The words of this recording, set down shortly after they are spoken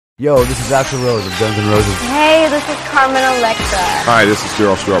Yo, this is Axl Rose of Guns N' Roses. Hey, this is Carmen Electra. Hi, this is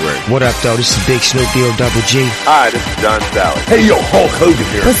Daryl Strawberry. What up, though? This is Big Snoop Double G. Hi, this is John Sally. Hey, yo, Hulk Hogan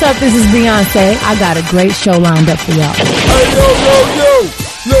here. What's up? This is Beyonce. I got a great show lined up for y'all. Hey, yo.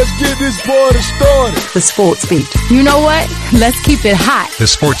 Let's get this party started. The Sports Beat. You know what? Let's keep it hot. The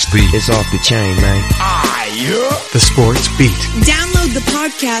Sports Beat is off the chain, man. Yeah. The Sports Beat. Download the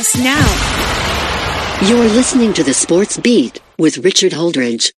podcast now. You're listening to The Sports Beat with Richard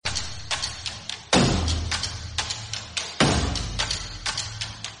Holdridge.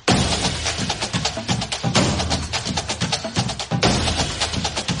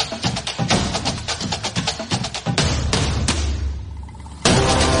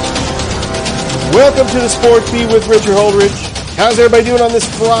 Welcome to the Sports Beat with Richard Holdridge. How's everybody doing on this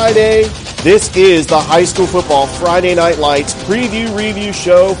Friday? This is the High School Football Friday Night Lights preview review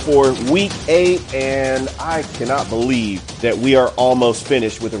show for Week 8, and I cannot believe that we are almost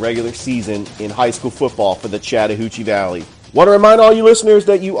finished with the regular season in high school football for the Chattahoochee Valley. Want to remind all you listeners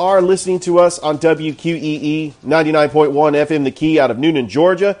that you are listening to us on WQEE 99.1 FM The Key out of Noonan,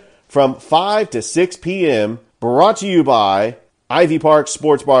 Georgia, from 5 to 6 p.m., brought to you by Ivy Park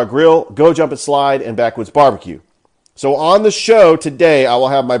Sports Bar Grill, Go Jump and Slide, and Backwoods Barbecue. So on the show today, I will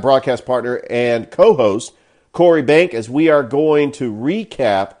have my broadcast partner and co-host, Corey Bank, as we are going to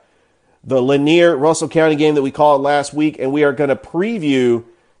recap the Lanier-Russell County game that we called last week, and we are going to preview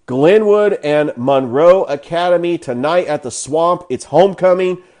Glenwood and Monroe Academy tonight at the Swamp. It's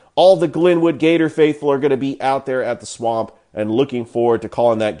homecoming. All the Glenwood Gator faithful are going to be out there at the Swamp, and looking forward to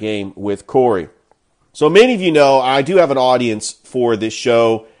calling that game with Corey. So many of you know I do have an audience for this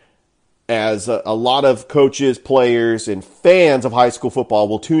show, as a lot of coaches, players, and fans of high school football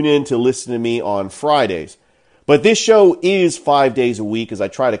will tune in to listen to me on Fridays. But this show is 5 days a week as I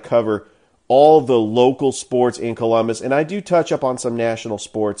try to cover all the local sports in Columbus, and I do touch up on some national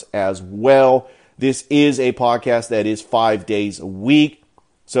sports as well. This is a podcast that is 5 days a week.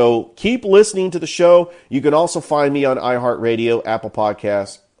 So keep listening to the show. You can also find me on iHeartRadio, Apple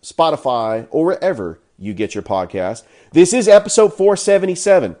Podcasts, Spotify, or wherever you get your podcast. This is episode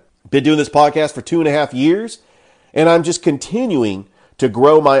 477. Been doing this podcast for 2.5 years, and I'm just continuing to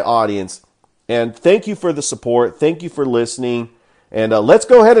grow my audience. And thank you for the support. Thank you for listening. And let's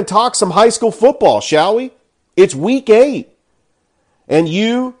go ahead and talk some high school football, shall we? It's week 8, and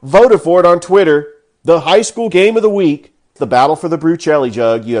you voted for it on Twitter. The high school game of the week, the battle for the Brucelli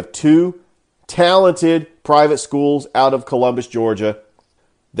Jug. You have two talented private schools out of Columbus, Georgia,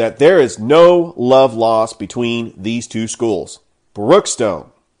 that there is no love lost between these two schools. Brookstone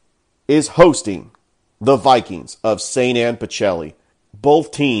is hosting the Vikings of St. Anne Pacelli.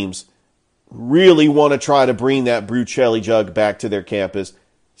 Both teams really want to try to bring that Brucelli Jug back to their campus.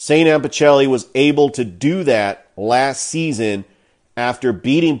 St. Anne Pacelli was able to do that last season after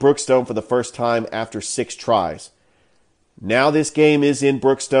beating Brookstone for the first time after 6 tries. Now this game is in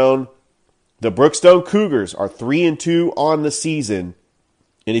Brookstone. The Brookstone Cougars are 3-2 on the season.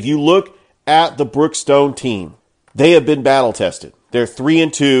 And if you look at the Brookstone team, they have been battle tested. They're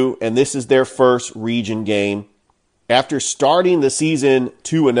 3-2, and this is their first region game. After starting the season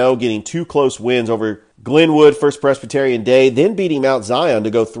 2-0, getting 2 close wins over Glenwood, First Presbyterian Day, then beating Mount Zion to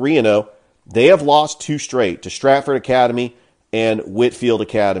go 3-0, they have lost 2 straight to Stratford Academy and Whitfield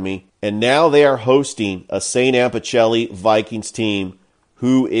Academy. And now they are hosting a St. Anne Pacelli Vikings team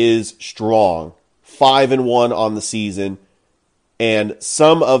who is strong, 5-1 on the season. And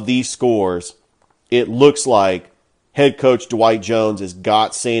some of these scores, it looks like head coach Dwight Jones has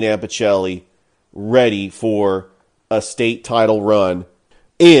got St. Anne Pacelli ready for a state title run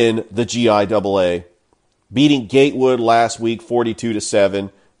in the GIAA. Beating Gatewood last week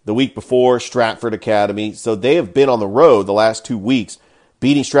 42-7. The week before, Stratford Academy. So they have been on the road the last 2 weeks,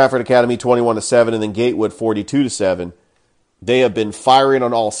 beating Stratford Academy 21-7 and then Gatewood 42-7. They have been firing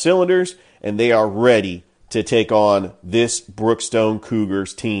on all cylinders, and they are ready to take on this Brookstone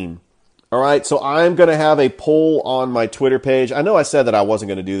Cougars team. All right, so I'm going to have a poll on my Twitter page. I know I said that I wasn't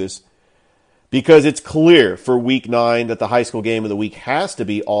going to do this because it's clear for Week 9 that the high school game of the week has to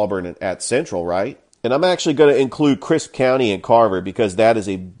be Auburn at Central, right? And I'm actually going to include Crisp County and Carver because that is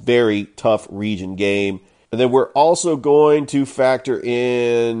a very tough region game. And then we're also going to factor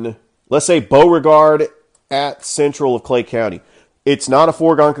in, let's say, Beauregard at Central of Clay County. It's not a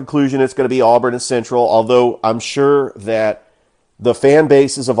foregone conclusion it's going to be Auburn and Central, although I'm sure that the fan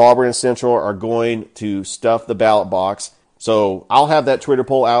bases of Auburn and Central are going to stuff the ballot box. So I'll have that Twitter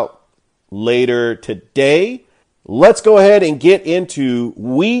poll out later today. Let's go ahead and get into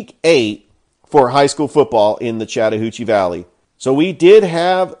Week 8 for high school football in the Chattahoochee Valley. So we did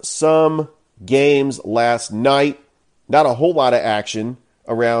have some games last night. Not a whole lot of action.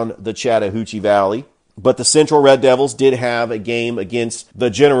 around the Chattahoochee Valley. But the Central Red Devils did have a game against the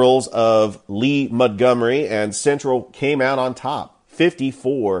Generals of Lee Montgomery, and Central came out on top,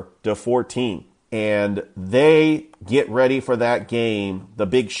 54-14. And they get ready for that game, the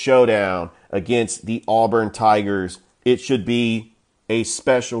big showdown against the Auburn Tigers. It should be a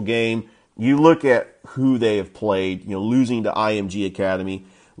special game. You look at who they have played, losing to IMG Academy,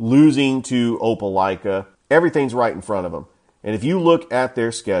 losing to Opelika. Everything's right in front of them. And if you look at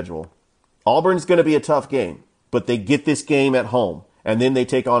their schedule, Auburn's going to be a tough game, but they get this game at home, and then they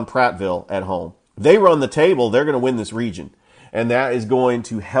take on Prattville at home. They run the table, they're going to win this region, and that is going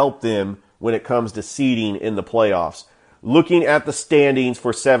to help them when it comes to seeding in the playoffs. Looking at the standings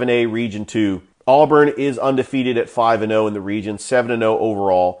for 7A Region 2, Auburn is undefeated at 5-0 in the region, 7-0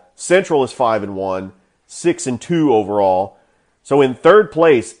 overall. Central is 5-1, 6-2 overall. So in third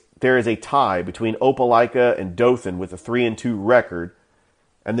place, there is a tie between Opelika and Dothan with a 3-2 record.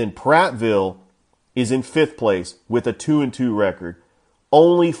 And then Prattville is in fifth place with a 2-2 record.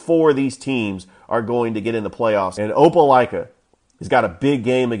 Only 4 of these teams are going to get in the playoffs. And Opelika has got a big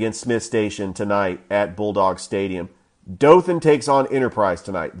game against Smith Station tonight at Bulldog Stadium. Dothan takes on Enterprise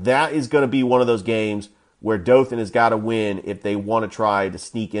tonight. That is going to be one of those games where Dothan has got to win if they want to try to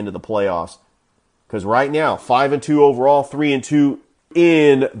sneak into the playoffs. Because right now, 5-2 overall, 3-2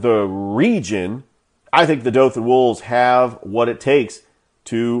 in the region. I think the Dothan Wolves have what it takes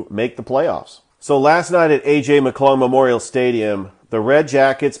to make the playoffs. So last night at A.J. McClung Memorial Stadium, the Red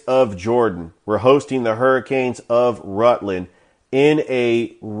Jackets of Jordan were hosting the Hurricanes of Rutland in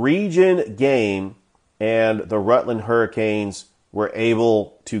a region game, and the Rutland Hurricanes were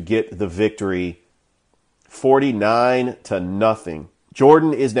able to get the victory 49-0.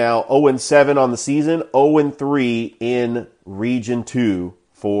 Jordan is now 0-7 on the season, 0-3 in Region 2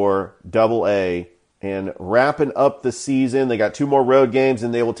 for AA. And wrapping up the season, they got 2 more road games,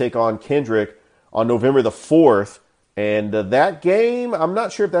 and they will take on Kendrick on November the 4th. And that game, I'm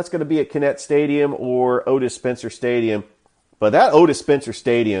not sure if that's going to be at Kinnett Stadium or Otis Spencer Stadium, but that Otis Spencer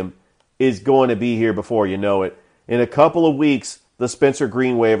Stadium is going to be here before you know it. In a couple of weeks, the Spencer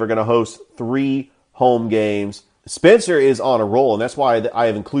Green Wave are going to host 3 home games. Spencer is on a roll, and that's why I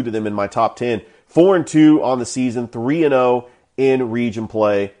have included them in my top 10. 4-2 on the season, 3-0 in region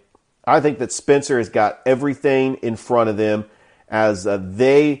play. I think that Spencer has got everything in front of them as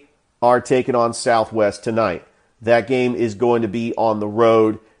they are taking on Southwest tonight. That game is going to be on the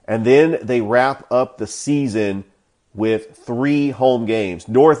road, and then they wrap up the season with 3 home games.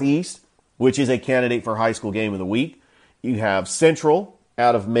 Northeast, which is a candidate for high school game of the week. You have Central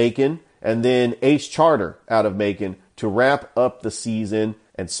out of Macon, and then Ace Charter out of Macon to wrap up the season.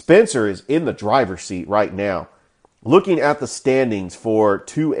 And Spencer is in the driver's seat right now. Looking at the standings for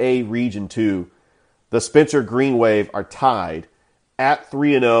 2A Region 2, the Spencer Green Wave are tied at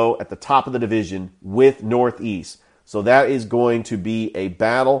 3-0 at the top of the division with Northeast. So that is going to be a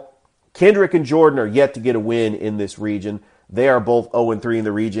battle. Kendrick and Jordan are yet to get a win in this region. They are both 0-3 in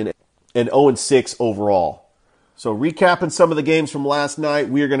the region and 0-6 overall. So recapping some of the games from last night,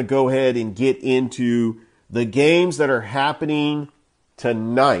 we are going to go ahead and get into the games that are happening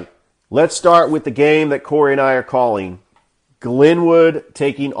tonight. Let's start with the game that Corey and I are calling. Glenwood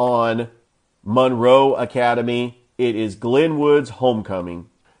taking on Monroe Academy. It is Glenwood's homecoming.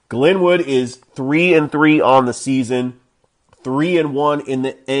 Glenwood is 3-3 on the season, 3-1 in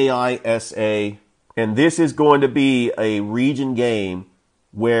the AISA, and this is going to be a region game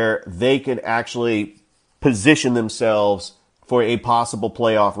where they can actually position themselves for a possible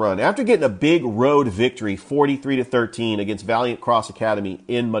playoff run. After getting a big road victory, 43-13 against Valiant Cross Academy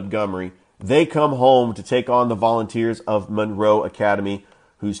in Montgomery, they come home to take on the Volunteers of Monroe Academy,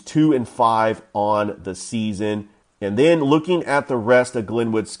 who's 2-5 on the season. And then looking at the rest of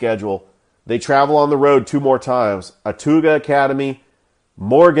Glenwood's schedule, they travel on the road 2 more times. Atuga Academy,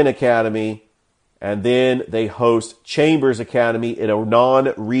 Morgan Academy, and then they host Chambers Academy in a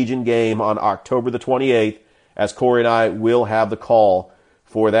non-region game on October the 28th, as Corey and I will have the call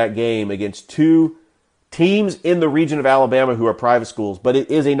for that game against 2 teams in the region of Alabama who are private schools, but it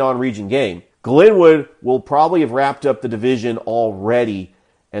is a non-region game. Glenwood will probably have wrapped up the division already,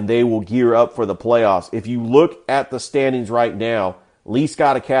 and they will gear up for the playoffs. If you look at the standings right now, Lee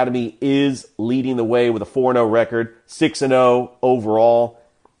Scott Academy is leading the way with a 4-0 record, 6-0 overall.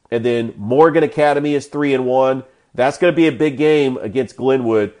 And then Morgan Academy is 3-1. That's going to be a big game against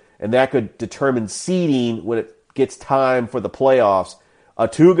Glenwood, and that could determine seeding when it gets time for the playoffs.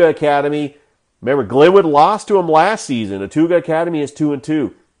 Atuga Academy, remember, Glenwood lost to them last season. Atuga Academy is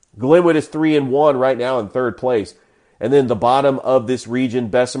 2-2. Glenwood is 3-1 right now in third place. And then the bottom of this region,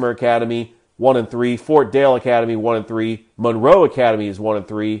 Bessemer Academy, 1-3. Fort Dale Academy 1-3. Monroe Academy is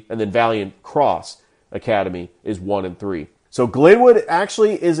 1-3, and then Valiant Cross Academy is 1-3. So Glenwood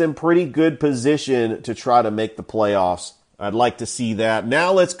actually is in pretty good position to try to make the playoffs. I'd like to see that.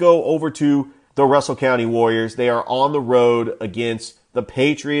 Now let's go over to the Russell County Warriors. They are on the road against the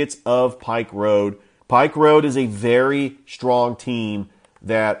Patriots of Pike Road. Pike Road is a very strong team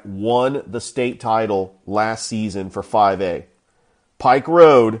that won the state title last season for 5A. Pike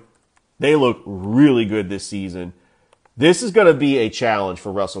Road, they look really good this season. This is going to be a challenge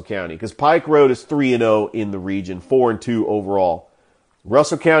for Russell County because Pike Road is 3-0 in the region, 4-2 overall.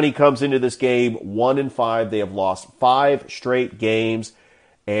 Russell County comes into this game 1-5. They have lost 5 straight games,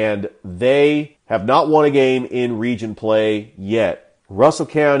 and they have not won a game in region play yet. Russell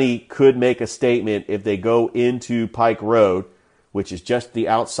County could make a statement if they go into Pike Road, which is just the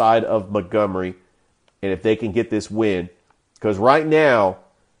outside of Montgomery, and if they can get this win. Because right now,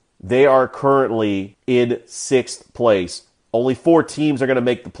 they are currently in 6th place. Only 4 teams are going to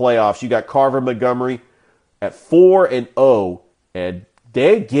make the playoffs. You got Carver Montgomery at 4-0, and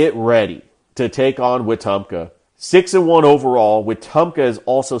they get ready to take on Wetumpka. 6-1 overall. Wetumpka is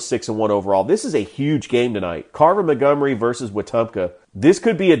also 6-1 overall. This is a huge game tonight. Carver Montgomery versus Wetumpka. This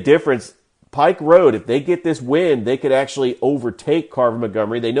could be a difference. Pike Road, if they get this win, they could actually overtake Carver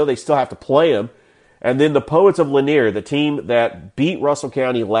Montgomery. They know they still have to play them. And then the Poets of Lanier, the team that beat Russell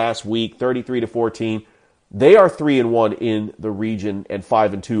County last week, 33-14, they are 3-1 in the region and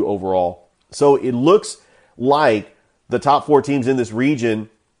 5-2 overall. So it looks like the top 4 teams in this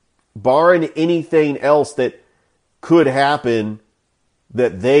region, barring anything else that could happen,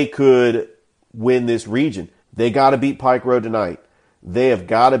 that they could win this region. They got to beat Pike Road tonight. They have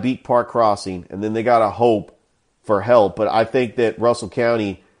got to beat Park Crossing, and then they got to hope for help. But I think that Russell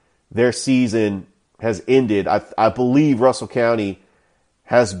County, their season has ended. I believe Russell County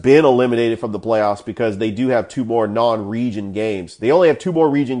has been eliminated from the playoffs because they do have 2 more non-region games. They only have 2 more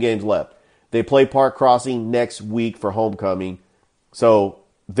region games left. They play Park Crossing next week for homecoming. So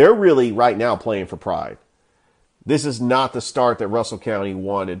they're really right now playing for pride. This is not the start that Russell County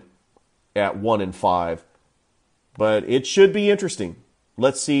wanted at 1-5. But it should be interesting.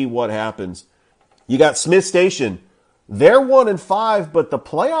 Let's see what happens. You got Smith Station. They're 1-5, but the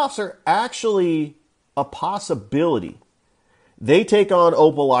playoffs are actually a possibility. They take on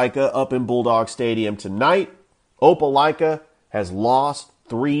Opelika up in Bulldog Stadium tonight. Opelika has lost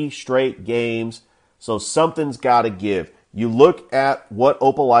 3 straight games, so something's got to give. You look at what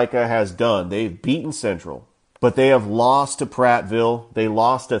Opelika has done. They've beaten Central, but they have lost to Prattville. They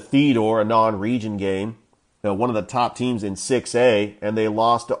lost to Theodore, a non-region game, one of the top teams in 6A, and they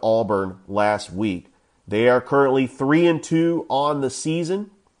lost to Auburn last week. They are currently 3-2 on the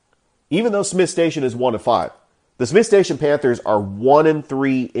season, even though Smith Station is 1-5. The Smith Station Panthers are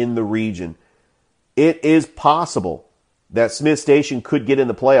 1-3 in the region. It is possible that Smith Station could get in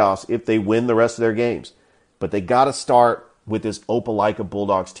the playoffs if they win the rest of their games. But they got to start with this Opelika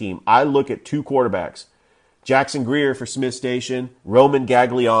Bulldogs team. I look at 2 quarterbacks. Jackson Greer for Smith Station, Roman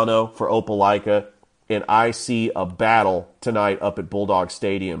Gagliano for Opelika, and I see a battle tonight up at Bulldog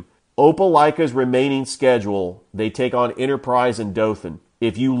Stadium. Opelika's remaining schedule, they take on Enterprise and Dothan.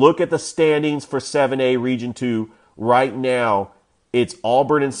 If you look at the standings for 7A Region 2, right now, it's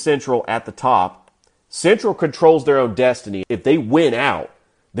Auburn and Central at the top. Central controls their own destiny. If they win out,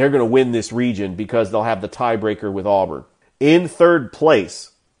 they're going to win this region because they'll have the tiebreaker with Auburn. In 3rd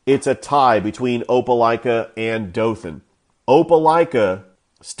place, it's a tie between Opelika and Dothan. Opelika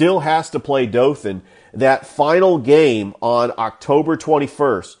still has to play Dothan. That final game on October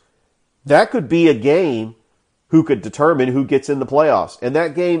 21st, that could be a game who could determine who gets in the playoffs. And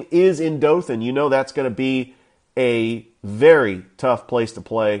that game is in Dothan. You know that's going to be a very tough place to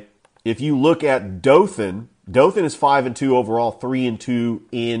play. If you look at Dothan, Dothan is 5-2 overall, 3-2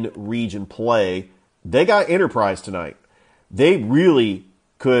 in region play. They got Enterprise tonight. They really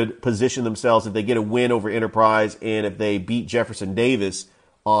could position themselves if they get a win over Enterprise and if they beat Jefferson Davis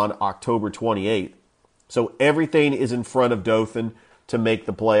on October 28th. So everything is in front of Dothan to make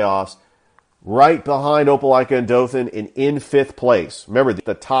the playoffs. Right behind Opelika and Dothan and in 5th place. Remember,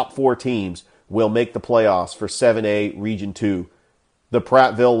 the top 4 teams will make the playoffs for 7A Region 2. The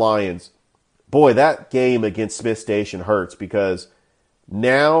Prattville Lions. Boy, that game against Smith Station hurts because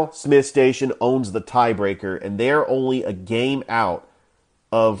now Smith Station owns the tiebreaker and they're only a game out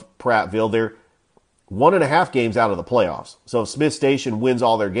of Prattville. They're 1.5 games out of the playoffs. So if Smith Station wins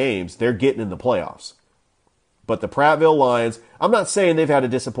all their games, they're getting in the playoffs. But the Prattville Lions, I'm not saying they've had a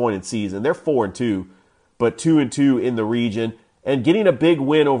disappointing season. They're 4-2, but 2-2 in the region and getting a big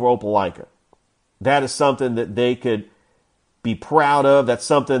win over Opelika. That is something that they could be proud of. That's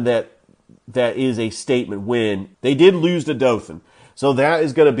something that that is a statement win. They did lose to Dothan. So that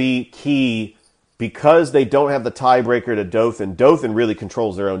is going to be key because they don't have the tiebreaker to Dothan. Dothan really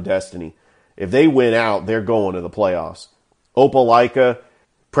controls their own destiny. If they win out, they're going to the playoffs. Opelika,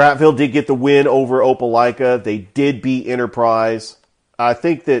 Prattville did get the win over Opelika. They did beat Enterprise. I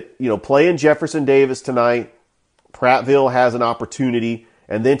think that, playing Jefferson Davis tonight, Prattville has an opportunity,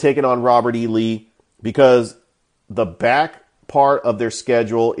 and then taking on Robert E. Lee, because the back part of their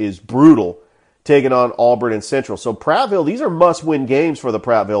schedule is brutal, taking on Auburn and Central. So Prattville, these are must-win games for the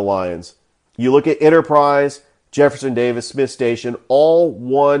Prattville Lions. You look at Enterprise, Jefferson Davis, Smith Station, all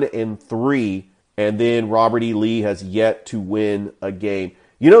 1-3, and then Robert E. Lee has yet to win a game.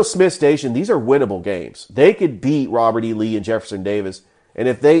 Smith Station, these are winnable games. They could beat Robert E. Lee and Jefferson Davis, and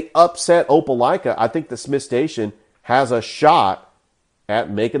if they upset Opelika, I think the Smith Station has a shot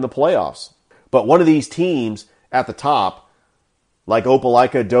at making the playoffs. But one of these teams at the top, like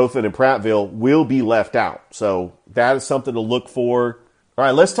Opelika, Dothan, and Prattville, will be left out. So that is something to look for. All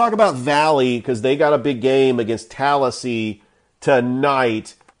right, let's talk about Valley, because they got a big game against Tallahassee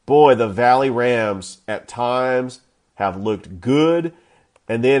tonight. Boy, the Valley Rams at times have looked good.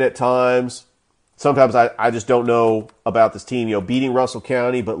 And then at times, sometimes I just don't know about this team. Beating Russell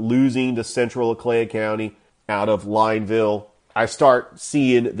County, but losing to Central Clay County out of Lineville. I start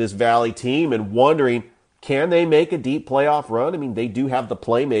seeing this Valley team and wondering, can they make a deep playoff run? I mean, they do have the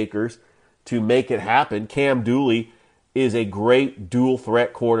playmakers to make it happen. Cam Dooley is a great dual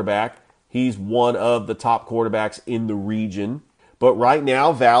threat quarterback. He's one of the top quarterbacks in the region. But right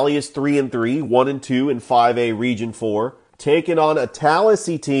now, Valley is 3-3, 1-2 in 5A Region 4. Taking on a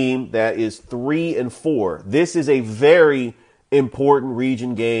Tallahassee team that is 3-4. This is a very important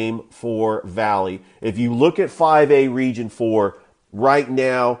region game for Valley. If you look at 5A Region 4, right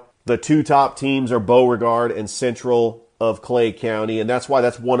now, the two top teams are Beauregard and Central of Clay County, and that's why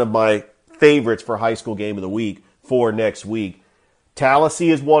that's one of my favorites for high school game of the week for next week. Tallahassee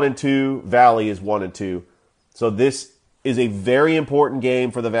is 1-2, Valley is 1-2. So this is a very important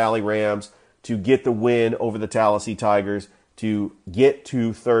game for the Valley Rams to get the win over the Tallahassee Tigers to get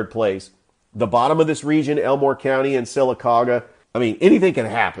to third place. The bottom of this region, Elmore County and Sylacauga, I mean, anything can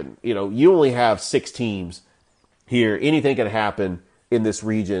happen. You only have 6 teams here. Anything can happen in this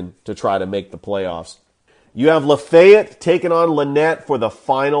region to try to make the playoffs. You have Lafayette taking on Lynette for the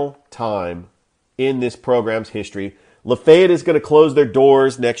final time in this program's history. Lafayette is going to close their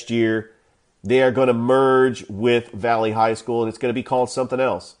doors next year. They are going to merge with Valley High School, and it's going to be called something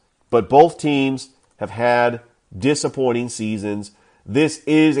else. But both teams have had disappointing seasons. This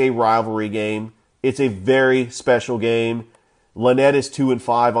is a rivalry game. It's a very special game. Lynette is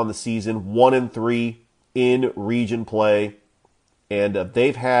 2-5 on the season, 1-3 in region play, and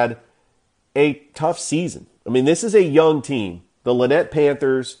they've had a tough season. I mean, this is a young team. The Lynette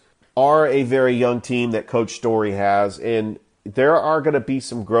Panthers are a very young team that Coach Story has, and there are going to be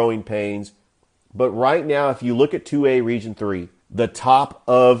some growing pains. But right now, if you look at 2A Region 3, the top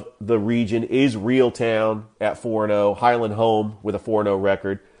of the region is Reeltown at 4-0, Highland Home with a 4-0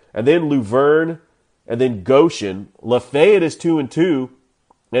 record, and then Luverne, and then Goshen. Lafayette is 2-2,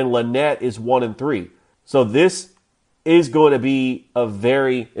 and Lynette is 1-3. So this is going to be a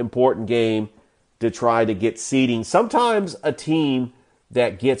very important game to try to get seeding. Sometimes a team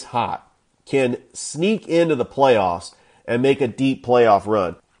that gets hot can sneak into the playoffs and make a deep playoff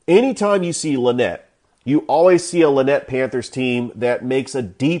run. Anytime you see Lynette, you always see a Lynette Panthers team that makes a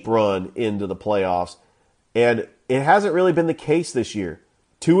deep run into the playoffs. And it hasn't really been the case this year.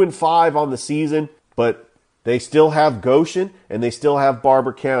 2-5 on the season, but they still have Goshen and they still have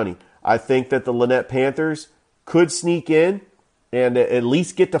Barber County. I think that the Lynette Panthers could sneak in and at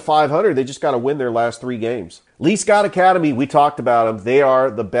least get to 500. They just got to win their last 3 games. Lee Scott Academy, we talked about them. They are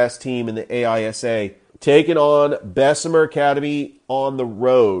the best team in the AISA. Taking on Bessemer Academy on the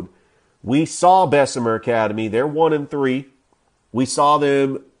road. We saw Bessemer Academy. They're 1-3. We saw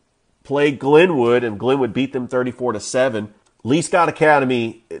them play Glenwood, and Glenwood beat them 34-7. Lee Scott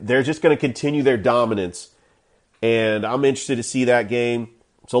Academy, they're just going to continue their dominance, and I'm interested to see that game.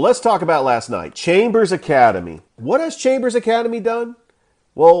 So let's talk about last night. Chambers Academy. What has Chambers Academy done?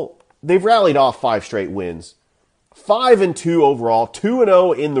 Well, they've rallied off 5 straight wins. 5-2 overall,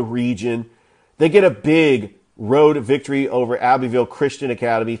 2-0 in the region. They get a big road victory over Abbeville Christian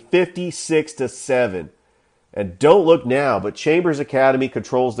Academy, 56-7. And don't look now, but Chambers Academy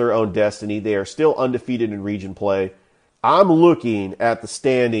controls their own destiny. They are still undefeated in region play. I'm looking at the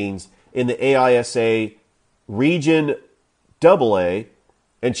standings in the AISA Region AA,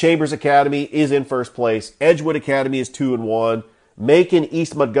 and Chambers Academy is in first place. Edgewood Academy is 2-1. Macon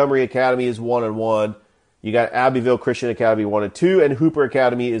East Montgomery Academy is 1-1. You got Abbeville Christian Academy 1-2, and Hooper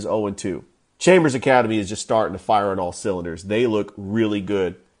Academy is 0-2. Chambers Academy is just starting to fire on all cylinders. They look really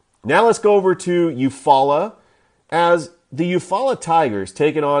good. Now let's go over to Eufaula, as the Eufaula Tigers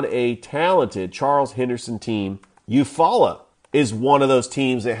taking on a talented Charles Henderson team. Eufaula is one of those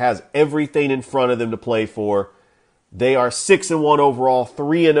teams that has everything in front of them to play for. They are 6-1 overall,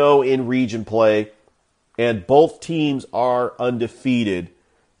 3-0 in region play, and both teams are undefeated.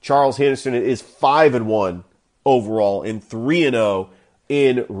 Charles Henderson is 5-1 overall and 3-0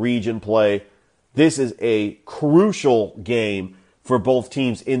 in region play. This is a crucial game for both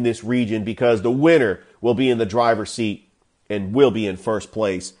teams in this region because the winner will be in the driver's seat and will be in first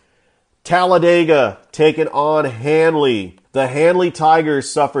place. Talladega taking on Hanley. The Hanley Tigers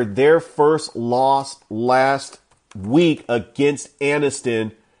suffered their first loss last week against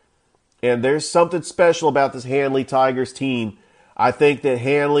Anniston, and there's something special about this Hanley Tigers team. I think that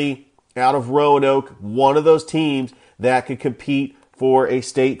Hanley, out of Roanoke, one of those teams that could compete for a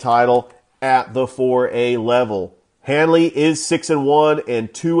state title at the 4A level. Hanley is 6-1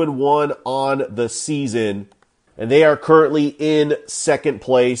 and 2-1 on the season, and they are currently in second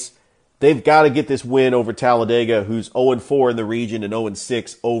place. They've got to get this win over Talladega, who's 0-4 in the region and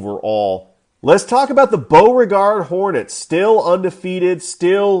 0-6 overall. Let's talk about the Beauregard Hornets. Still undefeated,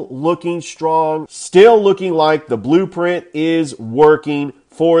 still looking strong, still looking like the blueprint is working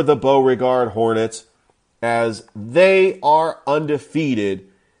for the Beauregard Hornets, as they are undefeated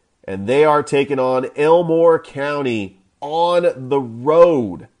and they are taking on Elmore County on the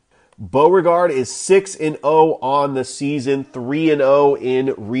road. Beauregard is 6-0 on the season, 3-0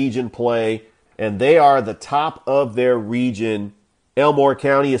 in region play, and they are the top of their region. Elmore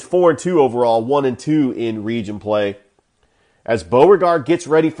County is 4-2 overall, 1-2 in region play. As Beauregard gets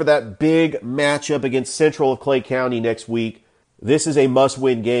ready for that big matchup against Central of Clay County next week, this is a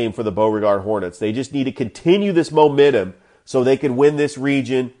must-win game for the Beauregard Hornets. They just need to continue this momentum so they can win this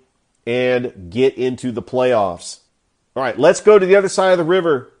region and get into the playoffs. All right, let's go to the other side of the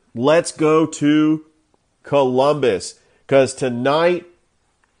river. Let's go to Columbus, because tonight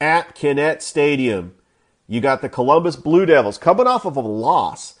at Kinnett Stadium, you got the Columbus Blue Devils coming off of a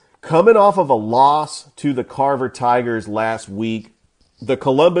loss to the Carver Tigers last week. The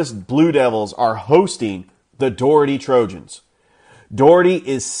Columbus Blue Devils are hosting the Doherty Trojans. Doherty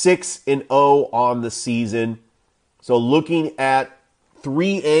is 6-0 on the season. So looking at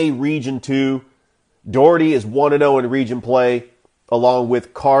 3A Region 2, Doherty is 1-0 in region play, along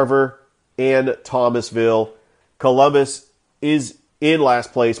with Carver and Thomasville. Columbus is in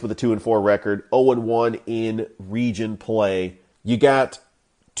last place with a 2-4 record, 0-1 in region play. You got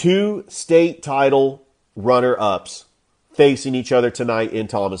two state title runner-ups facing each other tonight in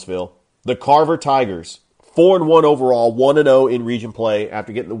Thomasville. The Carver Tigers, 4-1 overall, 1-0 in region play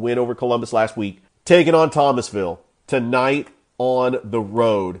after getting the win over Columbus last week, taking on Thomasville tonight on the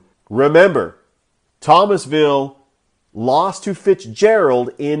road. Remember, Thomasville lost to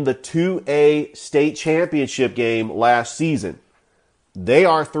Fitzgerald in the 2A state championship game last season. They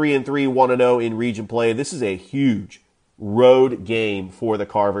are 3-3, 1-0 in region play. This is a huge road game for the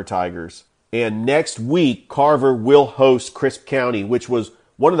Carver Tigers. And next week, Carver will host Crisp County, which was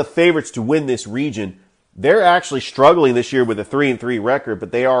one of the favorites to win this region. They're actually struggling this year with a 3-3 record,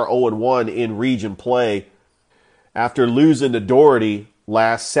 but they are 0-1 in region play after losing to Doherty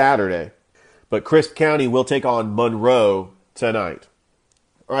last Saturday. But Crisp County will take on Monroe tonight.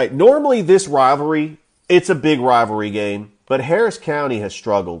 All right, normally this rivalry, it's a big rivalry game, but Harris County has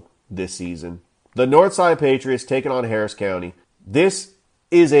struggled this season. The Northside Patriots taking on Harris County. This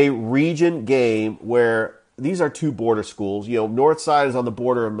is a region game where these are two border schools. You know, Northside is on the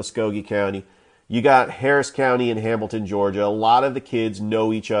border of Muskogee County. You got Harris County and Hamilton, Georgia. A lot of the kids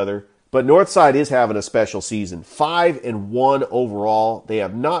know each other. But Northside is having a special season. 5-1 overall. They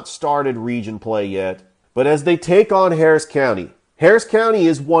have not started region play yet. But as they take on Harris County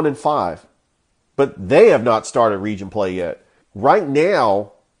is 1-5. But they have not started region play yet. Right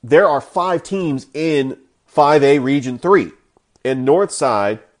now, there are 5 teams in 5A Region 3. And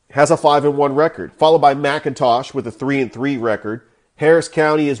Northside has a 5-1 record, followed by McIntosh with a 3-3 record. Harris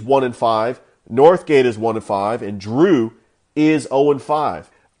County is 1-5. Northgate is 1-5. And Drew is 0-5.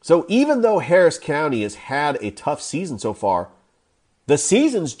 So even though Harris County has had a tough season so far, the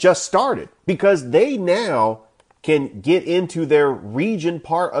season's just started because they now can get into their region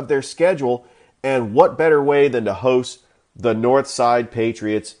part of their schedule. And what better way than to host the Northside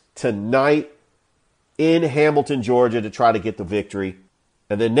Patriots tonight in Hamilton, Georgia, to try to get the victory.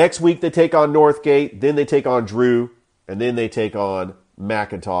 And then next week they take on Northgate, then they take on Drew, and then they take on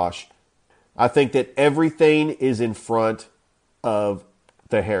McIntosh. I think that everything is in front of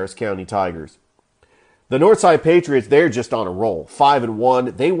the Harris County Tigers. The Northside Patriots, they're just on a roll.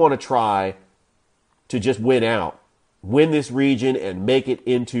 5-1. They want to try to just win this region and make it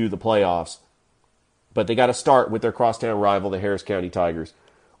into the playoffs. But they got to start with their crosstown rival, the Harris County Tigers.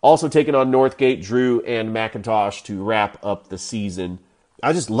 Also taking on Northgate, Drew, and McIntosh to wrap up the season.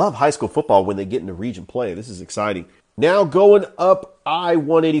 I just love high school football when they get into region play. This is exciting. Now going up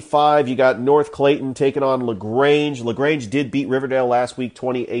I-185, you got North Clayton taking on LaGrange. LaGrange did beat Riverdale last week,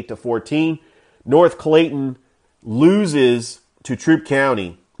 28-14. North Clayton loses to Troup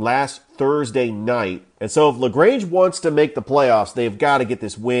County last Thursday night. And so if LaGrange wants to make the playoffs, they've got to get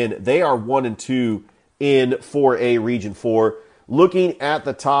this win. They are 1-2 in 4A Region 4. Looking at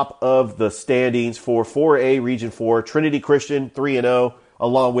the top of the standings for 4A Region 4, Trinity Christian 3-0,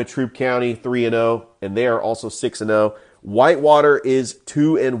 along with Troup County 3-0, and they are also 6-0. Whitewater is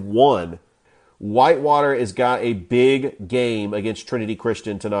 2-1. Whitewater has got a big game against Trinity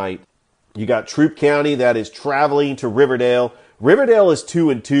Christian tonight. You got Troup County that is traveling to Riverdale. Riverdale is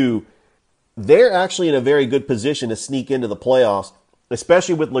 2-2. They're actually in a very good position to sneak into the playoffs,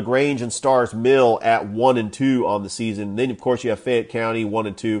 especially with LaGrange and Stars Mill at 1-2 on the season. Then, of course, you have Fayette County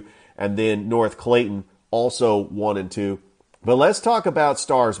 1-2, and then North Clayton also 1-2. But let's talk about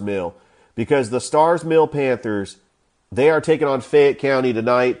Stars Mill, because the Stars Mill Panthers, they are taking on Fayette County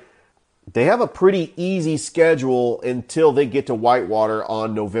tonight. They have a pretty easy schedule until they get to Whitewater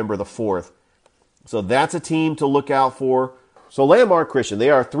on November the 4th. So that's a team to look out for. So Landmark Christian, they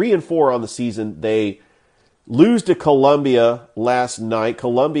are 3-4 on the season. They lose to Columbia last night.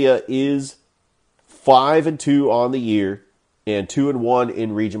 Columbia is 5-2 on the year and 2-1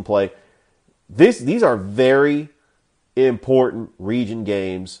 in region play. These are very important region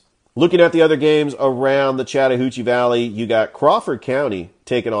games. Looking at the other games around the Chattahoochee Valley, you got Crawford County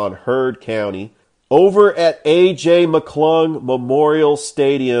taking on Heard County. Over at A.J. McClung Memorial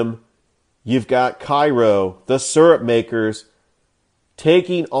Stadium, you've got Cairo, the Syrup Makers,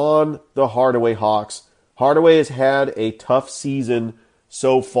 taking on the Hardaway Hawks. Hardaway has had a tough season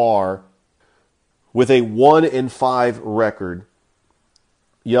so far with a 1-5 record.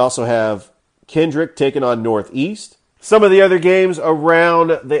 You also have Kendrick taking on Northeast. Some of the other games around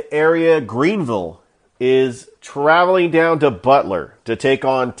the area, Greenville is traveling down to Butler to take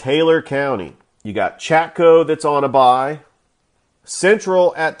on Taylor County. You got Chatco that's on a bye.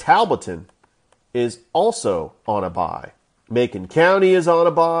 Central at Talbotton is also on a bye. Macon County is on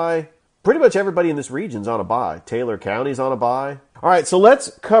a bye. Pretty much everybody in this region's on a bye. Taylor County's on a bye. All right, so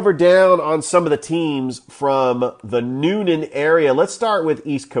let's cover down on some of the teams from the Noonan area. Let's start with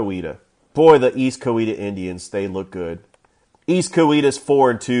East Coweta. Boy, the East Coweta Indians, they look good. East Coweta's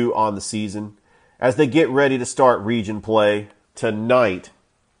 4-2 on the season as they get ready to start region play tonight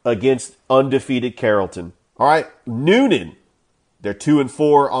against undefeated Carrollton. All right, Noonan, they're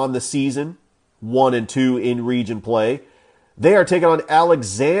 2-4 on the season, 1-2 in region play. They are taking on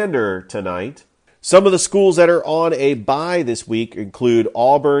Alexander tonight. Some of the schools that are on a bye this week include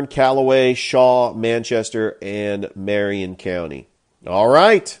Auburn, Callaway, Shaw, Manchester, and Marion County. All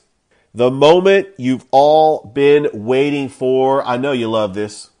right. The moment you've all been waiting for. I know you love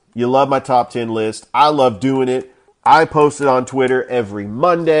this. You love my top 10 list. I love doing it. I post it on Twitter every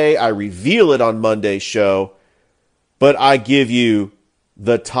Monday. I reveal it on Monday's show. But I give you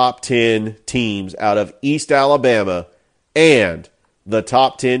the top 10 teams out of East Alabama and the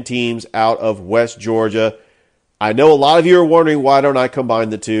top 10 teams out of West Georgia. I know a lot of you are wondering, why don't I combine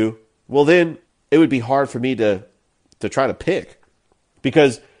the two? Well, then it would be hard for me to try to pick,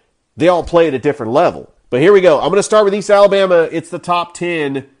 because they all play at a different level. But here we go. I'm going to start with East Alabama. It's the top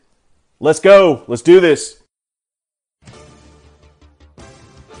 10. Let's go. Let's do this.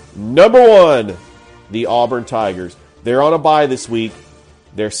 Number 1, the Auburn Tigers. They're on a bye this week.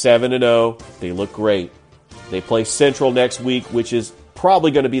 They're 7-0. They look great. They play Central next week, which is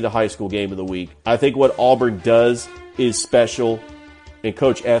probably going to be the high school game of the week. I think what Auburn does is special, and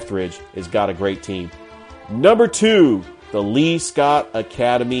Coach Etheridge has got a great team. Number 2, the Lee Scott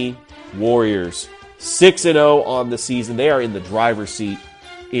Academy Warriors. 6-0 on the season. They are in the driver's seat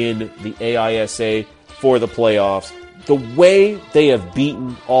in the AISA for the playoffs. The way they have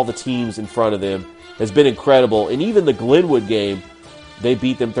beaten all the teams in front of them has been incredible. And even the Glenwood game, they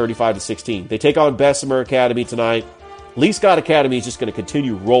beat them 35-16. They take on Bessemer Academy tonight. Lee Scott Academy is just going to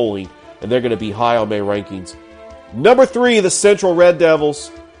continue rolling, and they're going to be high on my rankings. Number 3, the Central Red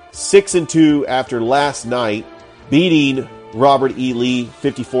Devils. 6-2 after last night, beating Robert E. Lee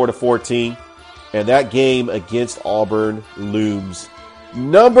 54-14. And that game against Auburn looms.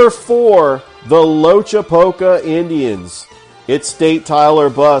 Number 4, the Lochapoka Indians. It's State Tyler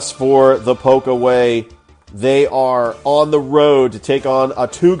Bus for the Poca Way. They are on the road to take on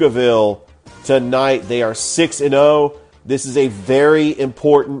Atugaville tonight. They are 6-0. This is a very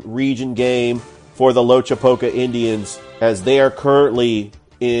important region game for the Lochapoka Indians, as they are currently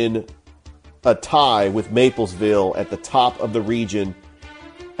in a tie with Maplesville at the top of the region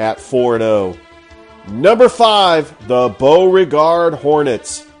at 4-0. Number 5, the Beauregard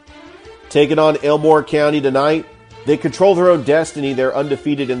Hornets, taking on Elmore County tonight. They control their own destiny. They're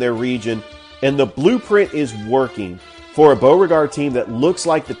undefeated in their region, and the blueprint is working for a Beauregard team that looks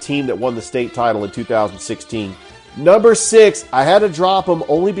like the team that won the state title in 2016. Number 6, I had to drop them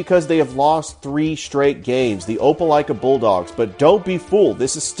only because they have lost 3 straight games, the Opelika Bulldogs. But don't be fooled.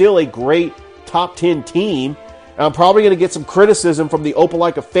 This is still a great top 10 team. And I'm probably going to get some criticism from the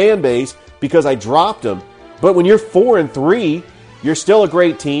Opelika fan base because I dropped them. But when you're 4-3, you're still a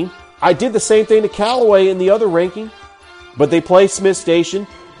great team. I did the same thing to Callaway in the other ranking, but they play Smith Station.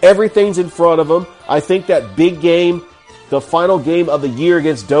 Everything's in front of them. I think that big game, the final game of the year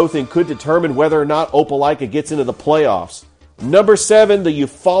against Dothan, could determine whether or not Opelika gets into the playoffs. Number 7, the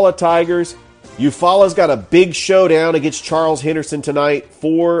Eufaula Tigers. Eufaula's got a big showdown against Charles Henderson tonight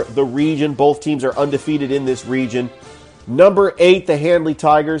for the region. Both teams are undefeated in this region. Number 8, the Handley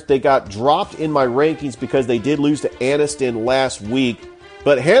Tigers. They got dropped in my rankings because they did lose to Anniston last week.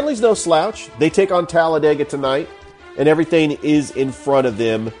 But Handley's no slouch. They take on Talladega tonight, and everything is in front of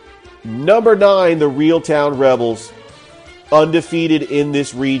them. Number 9, the Reeltown Rebels, undefeated in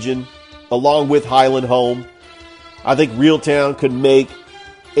this region, along with Highland Home. I think Reeltown could make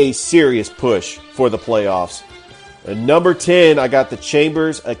a serious push for the playoffs. And number 10, I got the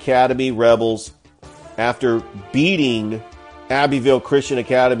Chambers Academy Rebels. After beating Abbeville Christian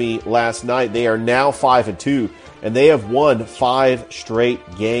Academy last night, they are now 5-2. And they have won 5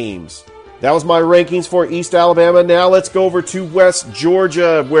 straight games. That was my rankings for East Alabama. Now let's go over to West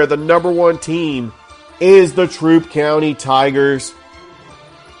Georgia, where the number 1 team is the Troup County Tigers.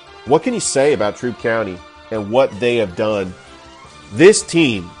 What can you say about Troup County and what they have done? This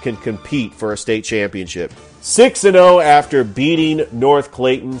team can compete for a state championship. 6-0 after beating North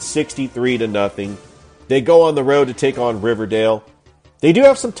Clayton 63-0. They go on the road to take on Riverdale. They do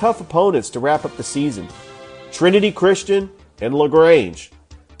have some tough opponents to wrap up the season. Trinity Christian and LaGrange.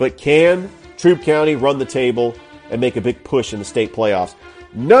 But can Troup County run the table and make a big push in the state playoffs?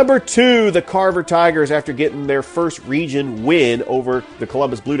 Number 2, the Carver Tigers, after getting their first region win over the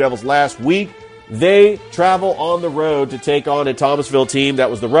Columbus Blue Devils last week, they travel on the road to take on a Thomasville team that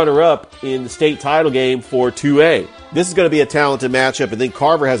was the runner-up in the state title game for 2A. This is going to be a talented matchup, and then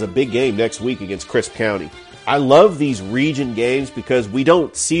Carver has a big game next week against Crisp County. I love these region games because we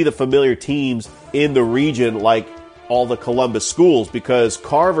don't see the familiar teams in the region like all the Columbus schools, because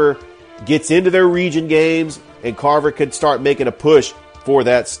Carver gets into their region games and Carver could start making a push for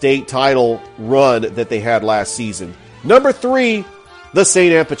that state title run that they had last season. Number 3, the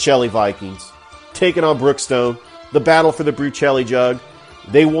St. Anne Pacelli Vikings, taking on Brookstone, the battle for the Brucelli Jug.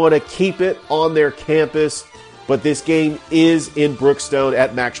 They want to keep it on their campus, but this game is in Brookstone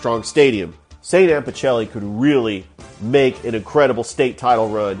at Mack Strong Stadium. St. Anne Pacelli could really make an incredible state title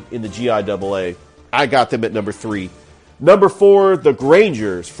run in the GIAA. I got them at number 3. Number 4, the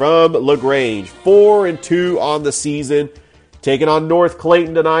Grangers from LaGrange, 4-2 on the season, taking on North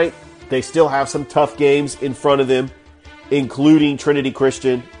Clayton tonight. They still have some tough games in front of them, including Trinity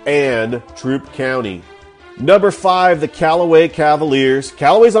Christian and Troup County. Number 5, the Callaway Cavaliers.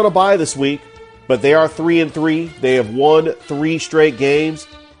 Callaway's on a bye this week, but they are 3-3. They have won 3 straight games.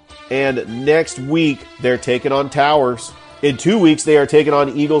 And next week, they're taking on Towers. In 2 weeks, they are taking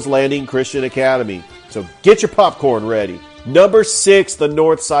on Eagles Landing Christian Academy. So get your popcorn ready. Number 6, the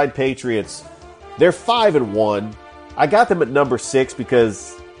Northside Patriots. They're 5-1. I got them at number 6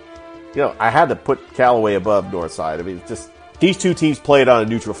 because, I had to put Callaway above Northside. I mean, it's just these two teams played on a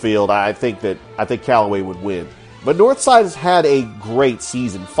neutral field. I think Callaway would win. But Northside has had a great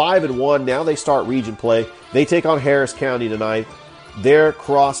season. 5-1. Now they start region play. They take on Harris County tonight. Their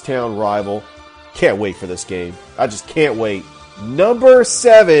crosstown rival. Can't wait for this game. I just can't wait. Number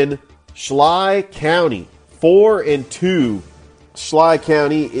 7, Schley County, 4-2. Schley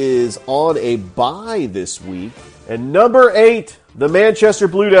County is on a bye this week. And number 8, the Manchester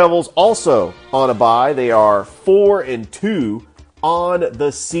Blue Devils, also on a bye. They are 4-2 on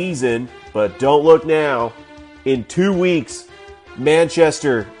the season. But don't look now. In 2 weeks,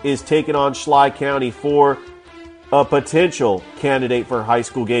 Manchester is taking on Schley County for a potential candidate for high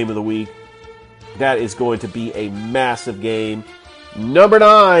school game of the week. That is going to be a massive game. Number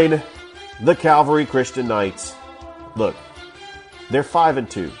 9, the Calvary Christian Knights. Look, they're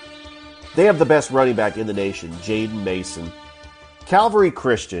 5-2. They have the best running back in the nation, Jaden Mason. Calvary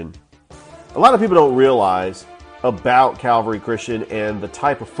Christian, a lot of people don't realize about Calvary Christian and the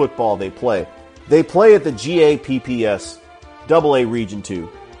type of football they play. They play at the GAPPS AA Region 2.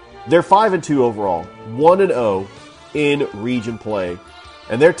 They're 5-2 overall, 1-0 in region play,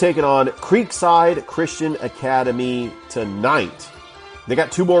 and they're taking on Creekside Christian Academy tonight. They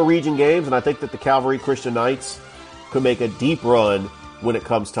got 2 more region games, and I think that the Calvary Christian Knights could make a deep run when it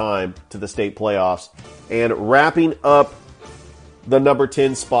comes time to the state playoffs. And wrapping up the number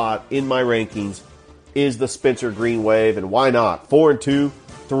 10 spot in my rankings is the Spencer Green Wave, and why not? 4-2,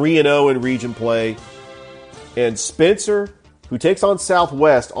 3-0 in region play. And Spencer, who takes on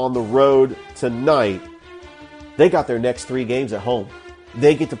Southwest on the road tonight, they got their next 3 games at home.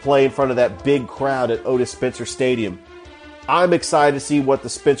 They get to play in front of that big crowd at Otis Spencer Stadium. I'm excited to see what the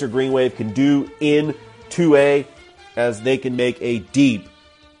Spencer Green Wave can do in 2A as they can make a deep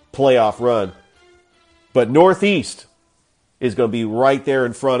playoff run. But Northeast is going to be right there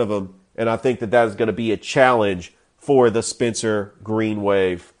in front of them, and I think that is going to be a challenge for the Spencer Green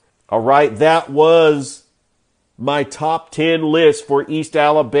Wave. All right, that was my top 10 list for East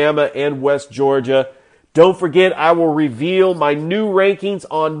Alabama and West Georgia. Don't forget, I will reveal my new rankings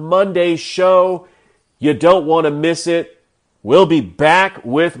on Monday's show. You don't want to miss it. We'll be back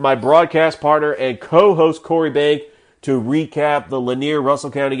with my broadcast partner and co-host Corey Bank to recap the Lanier-Russell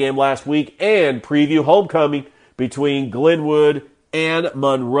County game last week and preview homecoming between Glenwood and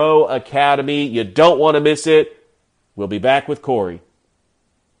Monroe Academy. You don't want to miss it. We'll be back with Corey.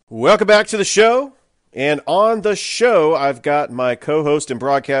 Welcome back to the show. And on the show, I've got my co-host and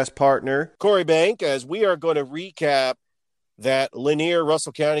broadcast partner, Corey Bank, as we are going to recap that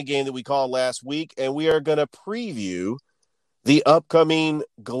Lanier-Russell County game that we called last week, and we are going to preview the upcoming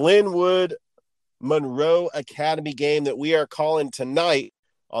Glenwood-Monroe Academy game that we are calling tonight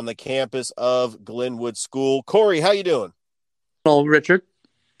on the campus of Glenwood School. Corey, how you doing? Hello, Richard.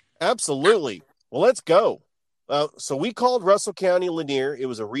 Absolutely. Well, let's go. So we called Russell County Lanier. It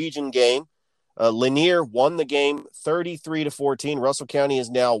was a region game. Lanier won the game 33-14. Russell County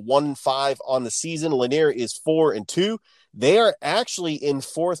is now 1-5 on the season. Lanier is 4-2. They are actually in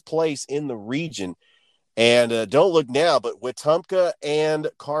 4th place in the region. And don't look now, but Wetumpka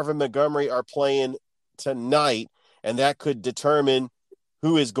and Carvin Montgomery are playing tonight, and that could determine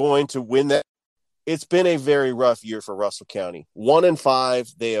who is going to win that. It's been a very rough year for Russell County.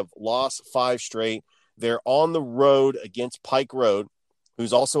 1-5. They have lost 5 straight. They're on the road against Pike Road,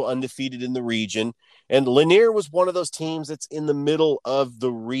 who's also undefeated in the region. And Lanier was one of those teams that's in the middle of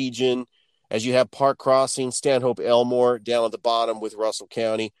the region, as you have Park Crossing, Stanhope Elmore down at the bottom with Russell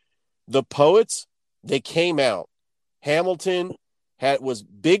County. The Poets, they came out. Hamilton was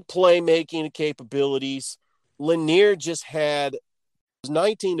big playmaking capabilities. Lanier just had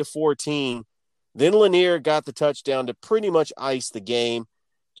 19-14. Then Lanier got the touchdown to pretty much ice the game.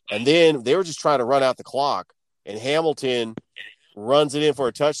 And then they were just trying to run out the clock. And Hamilton runs it in for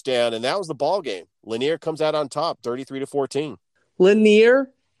a touchdown, and that was the ball game. Lanier comes out on top, 33-14. Lanier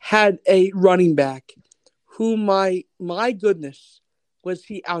had a running back who, my goodness, was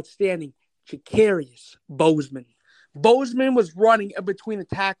he outstanding. Jacarius Bozeman. Bozeman was running in between the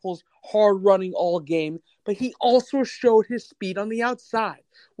tackles, hard running all game, but he also showed his speed on the outside.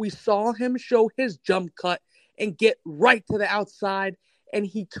 We saw him show his jump cut and get right to the outside, and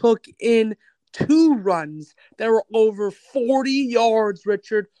he took in 2 runs that were over 40 yards,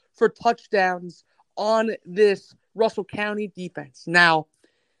 Richard, for touchdowns on this Russell County defense. Now,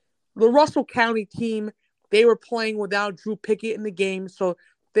 the Russell County team, they were playing without Drew Pickett in the game, so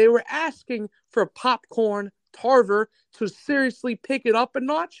they were asking for Popcorn Tarver to seriously pick it up a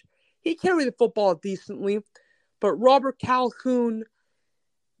notch. He carried the football decently, but Robert Calhoun,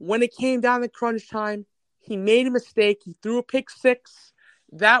 when it came down to crunch time, he made a mistake. He threw a pick 6.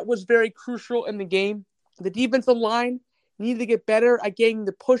 That was very crucial in the game. The defensive line needed to get better at getting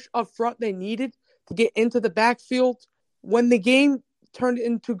the push up front they needed to get into the backfield. When the game turned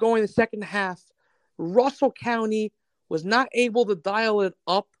into going the second half, Russell County was not able to dial it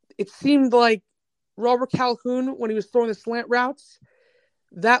up. It seemed like Robert Calhoun, when he was throwing the slant routes,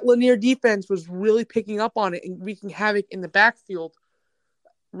 that Lanier defense was really picking up on it and wreaking havoc in the backfield.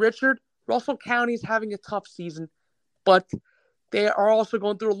 Richard, Russell County is having a tough season, but they are also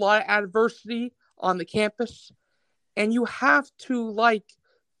going through a lot of adversity on the campus, and you have to like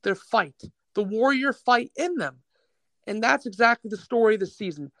their fight, the warrior fight in them. And that's exactly the story of the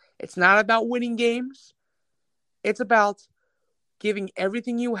season. It's not about winning games. It's about giving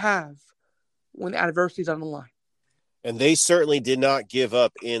everything you have when adversity is on the line. And they certainly did not give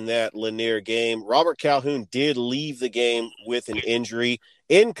up in that Lanier game. Robert Calhoun did leave the game with an injury.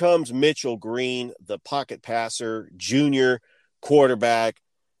 In comes Mitchell Green, the pocket passer, junior quarterback,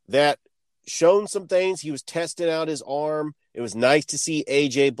 that shown some things. He was testing out his arm. It was nice to see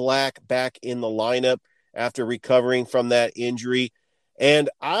A.J. Black back in the lineup after recovering from that injury.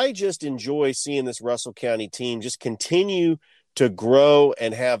 And I just enjoy seeing this Russell County team just continue to grow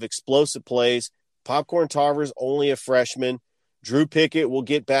and have explosive plays. Popcorn Tarver's only a freshman. Drew Pickett will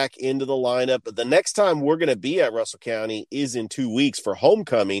get back into the lineup. But the next time we're going to be at Russell County is in 2 weeks for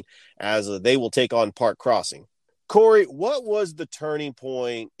homecoming, as they will take on Park Crossing. Corey, what was the turning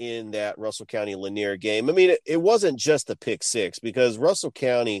point in that Russell County Lanier game? I mean, it wasn't just the pick six, because Russell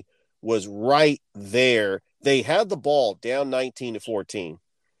County was right there. They had the ball down 19-14.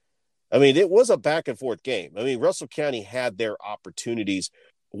 I mean, it was a back and forth game. I mean, Russell County had their opportunities.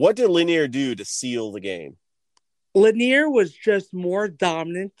 What did Lanier do to seal the game? Lanier was just more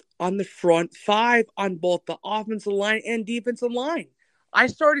dominant on the front five on both the offensive line and defensive line. I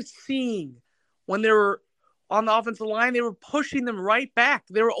started seeing when they were on the offensive line, they were pushing them right back.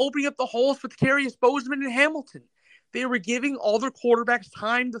 They were opening up the holes with Carius Bozeman and Hamilton. They were giving all their quarterbacks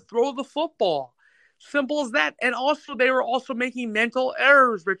time to throw the football. Simple as that. And also, they were also making mental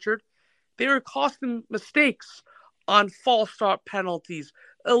errors, Richard. They were costing mistakes on false start penalties,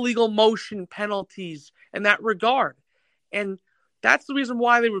 illegal motion penalties in that regard. And that's the reason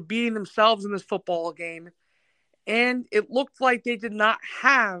why they were beating themselves in this football game. And it looked like they did not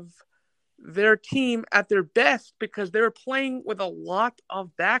have their team at their best because they were playing with a lot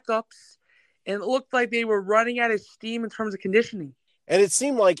of backups. And it looked like they were running out of steam in terms of conditioning. And it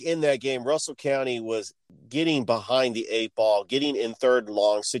seemed like in that game, Russell County was getting behind the eight ball, getting in third and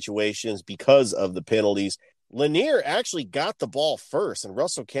long situations because of the penalties. Lanier actually got the ball first, and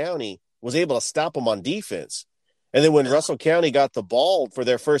Russell County was able to stop them on defense. And then when Russell County got the ball for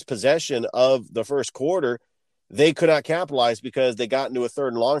their first possession of the first quarter, they could not capitalize because they got into a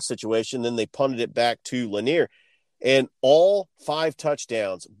third and long situation. Then they punted it back to Lanier. And all 5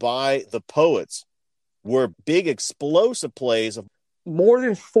 touchdowns by the Poets were big explosive plays of more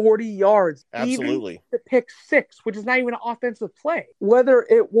than 40 yards. Absolutely. Even the pick six, which is not even an offensive play. Whether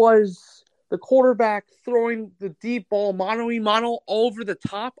it was the quarterback throwing the deep ball mano-a-mano over the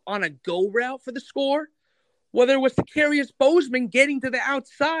top on a go route for the score, whether it was Carius Bozeman getting to the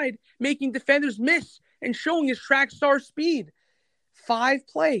outside, making defenders miss and showing his track star speed. 5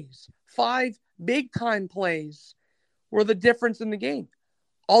 plays, 5 big-time plays were the difference in the game.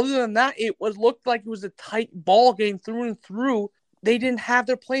 Other than that, it looked like it was a tight ball game through and through. They didn't have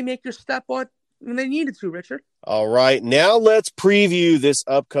their playmakers step up when they needed to, Richard. All right, now let's preview this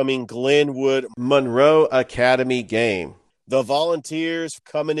upcoming Glenwood Monroe Academy game. The Volunteers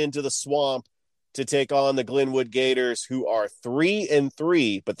coming into the swamp to take on the Glenwood Gators, who are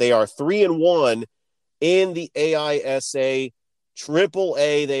 3-3, but they are 3-1 in the AISA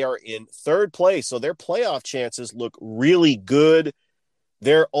AAA. They are in third place, so their playoff chances look really good.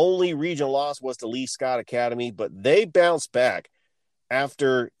 Their only regional loss was to Lee Scott Academy, but they bounced back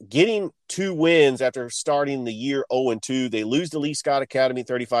after getting 2 wins after starting the year 0-2. They lose to Lee Scott Academy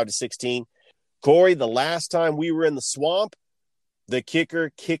 35-16. Corey, the last time we were in the swamp, the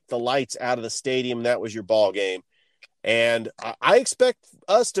kicker kicked the lights out of the stadium. That was your ball game. And I expect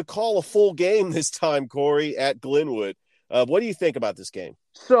us to call a full game this time, Corey, at Glenwood. What do you think about this game?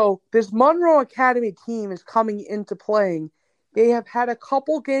 So this Monroe Academy team is coming into playing. They have had a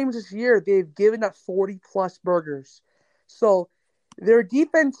couple games this year. They've given up 40-plus burgers. So their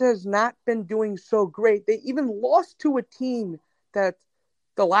defense has not been doing so great. They even lost to a team that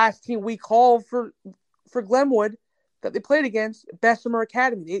the last team we called for Glenwood that they played against, Bessemer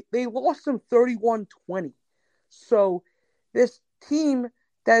Academy. They lost them 31-20. So this team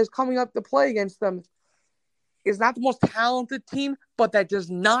that is coming up to play against them is not the most talented team, but that does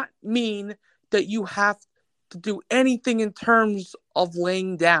not mean that you have to do anything in terms of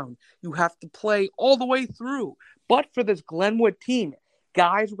laying down. You have to play all the way through. But for this Glenwood team,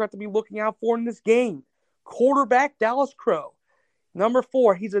 guys we're going to be looking out for in this game. Quarterback, Dallas Crow. Number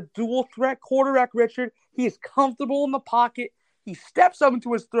 4, he's a dual threat quarterback, Richard. He is comfortable in the pocket. He steps up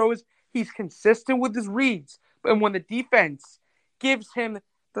into his throws. He's consistent with his reads. And when the defense gives him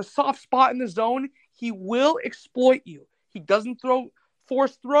the soft spot in the zone, he will exploit you. He doesn't throw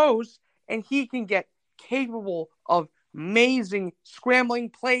forced throws, and he can get capable of amazing scrambling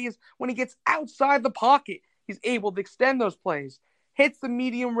plays when he gets outside the pocket. He's able to extend those plays. Hits the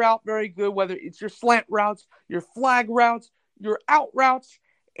medium route very good, whether it's your slant routes, your flag routes, your out routes,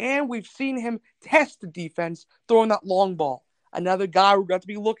 and we've seen him test the defense throwing that long ball. Another guy we're going to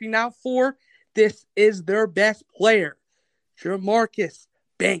be looking out for, this is their best player, Jamarcus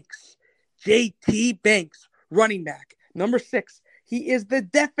Banks, JT Banks, running back. Number 6, he is the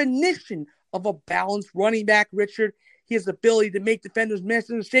definition of a balanced running back, Richard. He has the ability to make defenders miss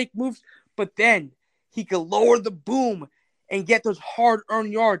and shake moves, but then he can lower the boom and get those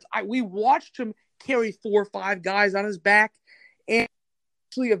hard-earned yards. We watched him carry 4 or 5 guys on his back, and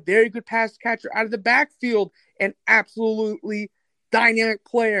actually a very good pass catcher out of the backfield and absolutely dynamic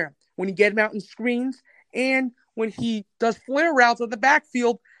player when you get him out in screens and when he does flare routes at the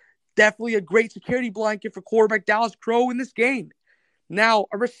backfield. Definitely a great security blanket for quarterback Dallas Crow in this game. Now,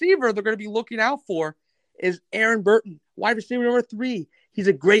 a receiver they're going to be looking out for is Aaron Burton, wide receiver number 3. He's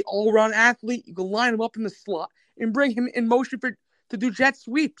a great all-around athlete. You can line him up in the slot and bring him in motion to do jet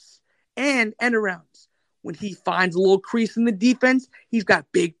sweeps and end-arounds. When he finds a little crease in the defense, he's got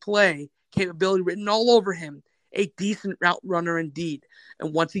big play capability written all over him. A decent route runner indeed.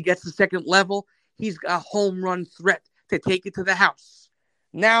 And once he gets to second level, he's got a home run threat to take it to the house.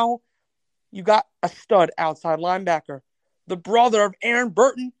 Now, you got a stud outside linebacker, the brother of Aaron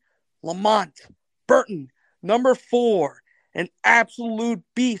Burton, Lamont Burton, number 4, an absolute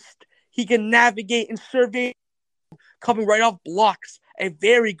beast. He can navigate and survey coming right off blocks, a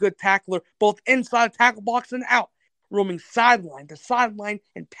very good tackler, both inside tackle box and out, roaming sideline to sideline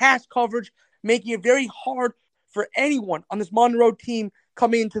and pass coverage, making it very hard for anyone on this Monroe team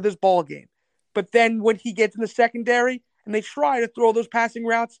coming into this ball game. But then when he gets in the secondary and they try to throw those passing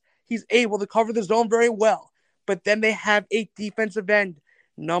routes, he's able to cover the zone very well. But then they have a defensive end,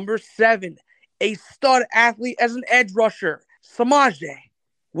 number 7, a stud athlete as an edge rusher, Samaje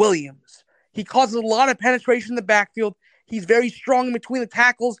Williams. He causes a lot of penetration in the backfield. He's very strong in between the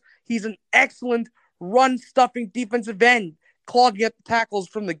tackles. He's an excellent run-stuffing defensive end, clogging up the tackles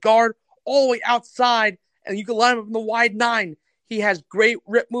from the guard all the way outside, and you can line him up in the wide 9. He has great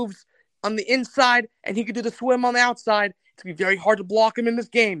rip moves on the inside, and he can do the swim on the outside. It's going to be very hard to block him in this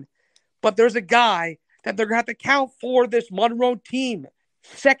game. But there's a guy that they're going to have to count for this Monroe team.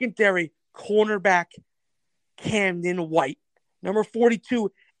 Secondary cornerback Camden White, number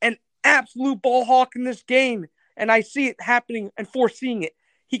 42, an absolute ball hawk in this game. And I see it happening and foreseeing it.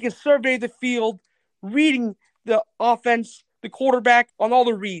 He can survey the field, reading the offense, the quarterback on all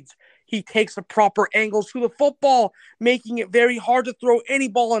the reads. He takes the proper angles to the football, making it very hard to throw any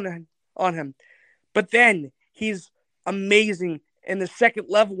ball on him. But then he's amazing in the second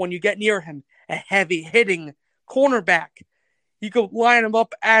level when you get near him. A heavy hitting cornerback. You can line him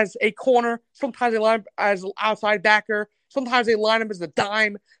up as a corner. Sometimes they line him as an outside backer. Sometimes they line him as a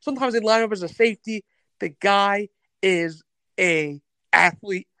dime. Sometimes they line him up as a safety. The guy is a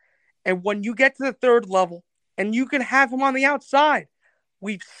athlete. And when you get to the third level and you can have him on the outside,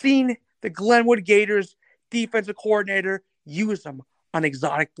 we've seen the Glenwood Gators defensive coordinator use them on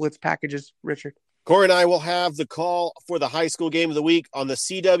exotic blitz packages, Richard. Corey and I will have the call for the high school game of the week on the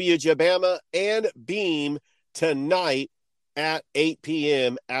CW Jabama and Beam tonight at 8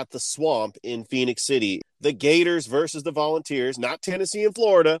 p.m. at the Swamp in Phoenix City. The Gators versus the Volunteers, not Tennessee and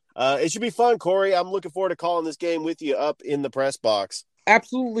Florida. It should be fun, Corey. I'm looking forward to calling this game with you up in the press box.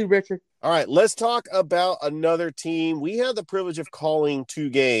 Absolutely, Richard. All right, let's talk about another team. We had the privilege of calling 2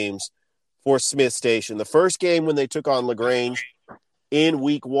 games for Smith Station. The first game when they took on LaGrange in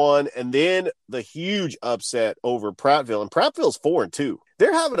week 1, and then the huge upset over Prattville. And Prattville's 4-2.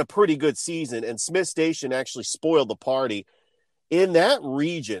 They're having a pretty good season, and Smith Station actually spoiled the party. In that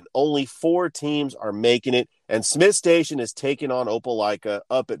region, only 4 teams are making it, and Smith Station is taking on Opelika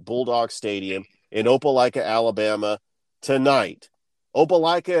up at Bulldog Stadium in Opelika, Alabama tonight.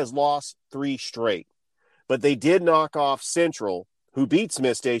 Opelika has lost 3 straight, but they did knock off Central, who beat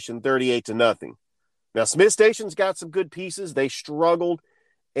Smith Station 38-0. Now, Smith Station's got some good pieces. They struggled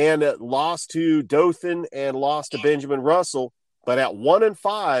and lost to Dothan and lost to Benjamin Russell. But at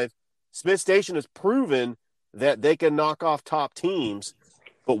 1-5, Smith Station has proven that they can knock off top teams.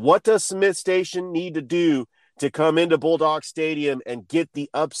 But what does Smith Station need to do to come into Bulldog Stadium and get the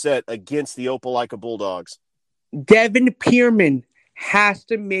upset against the Opelika Bulldogs? Devin Pierman has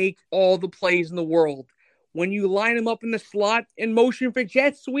to make all the plays in the world. When you line him up in the slot in motion for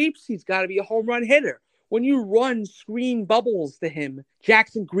jet sweeps, he's got to be a home run hitter. When you run screen bubbles to him,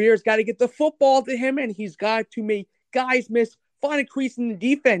 Jackson Greer's got to get the football to him, and he's got to make guys miss, find a crease in the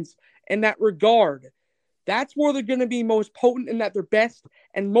defense in that regard. That's where they're going to be most potent and at their best,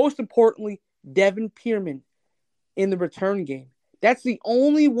 and most importantly, Devin Pierman in the return game. That's the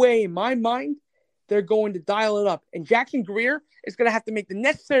only way, in my mind, they're going to dial it up. And Jackson Greer is going to have to make the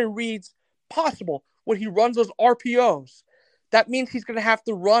necessary reads possible when he runs those RPOs. That means he's going to have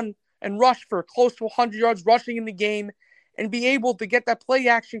to run and rush for close to 100 yards rushing in the game and be able to get that play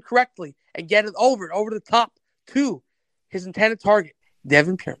action correctly and get it over the top to his intended target,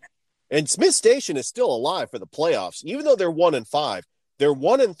 Devin Pierman. And Smith Station is still alive for the playoffs. Even though they're 1-5, they're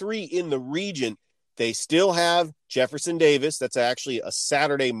 1-3 in the region. They still have Jefferson Davis. That's actually a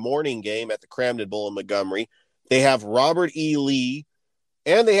Saturday morning game at the Cramden Bowl in Montgomery. They have Robert E. Lee,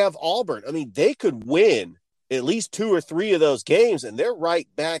 and they have Auburn. I mean, they could win at least 2 or 3 of those games, and they're right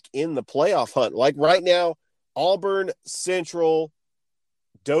back in the playoff hunt. Like right now, Auburn, Central,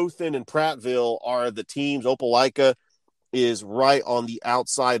 Dothan, and Prattville are the teams. Opelika is right on the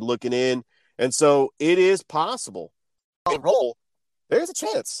outside looking in. And so it is possible. There's a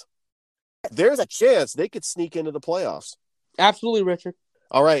chance. There's a chance they could sneak into the playoffs. Absolutely, Richard.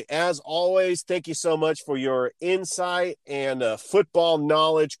 All right. As always, thank you so much for your insight and football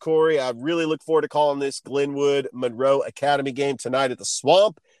knowledge, Corey. I really look forward to calling this Glenwood Monroe Academy game tonight at the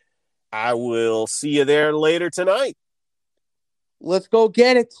Swamp. I will see you there later tonight. Let's go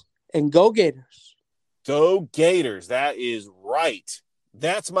get it and go Gators. Go Gators. That is right.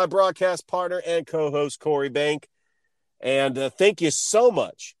 That's my broadcast partner and co-host, Corey Bank. And thank you so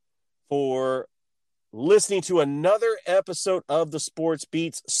much for listening to another episode of the Sports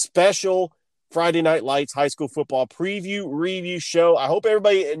Beats special Friday Night Lights high school football preview review show. I hope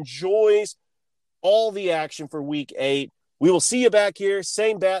everybody enjoys all the action for week 8. We will see you back here,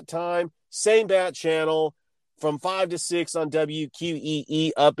 same bat time, same bat channel from 5 to 6 on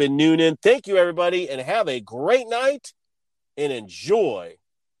WQEE up in Noonan. Thank you, everybody, and have a great night and enjoy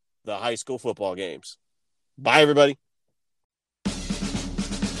the high school football games. Bye, everybody.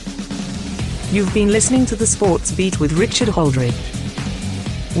 You've been listening to the Sports Beat with Richard Holdridge.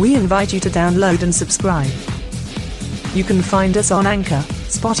 We invite you to download and subscribe. You can find us on Anchor,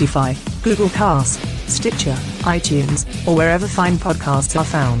 Spotify, Google Cast, Stitcher, iTunes, or wherever fine podcasts are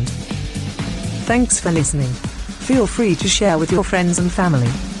found. Thanks for listening. Feel free to share with your friends and family.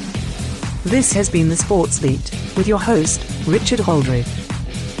 This has been the Sports Beat with your host, Richard Holdridge.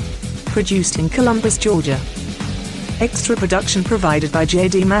 Produced in Columbus, Georgia. Extra production provided by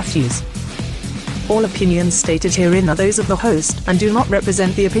J.D. Matthews. All opinions stated herein are those of the host and do not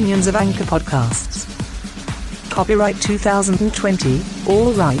represent the opinions of Anchor Podcasts. Copyright 2020,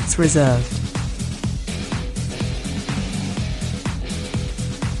 all rights reserved.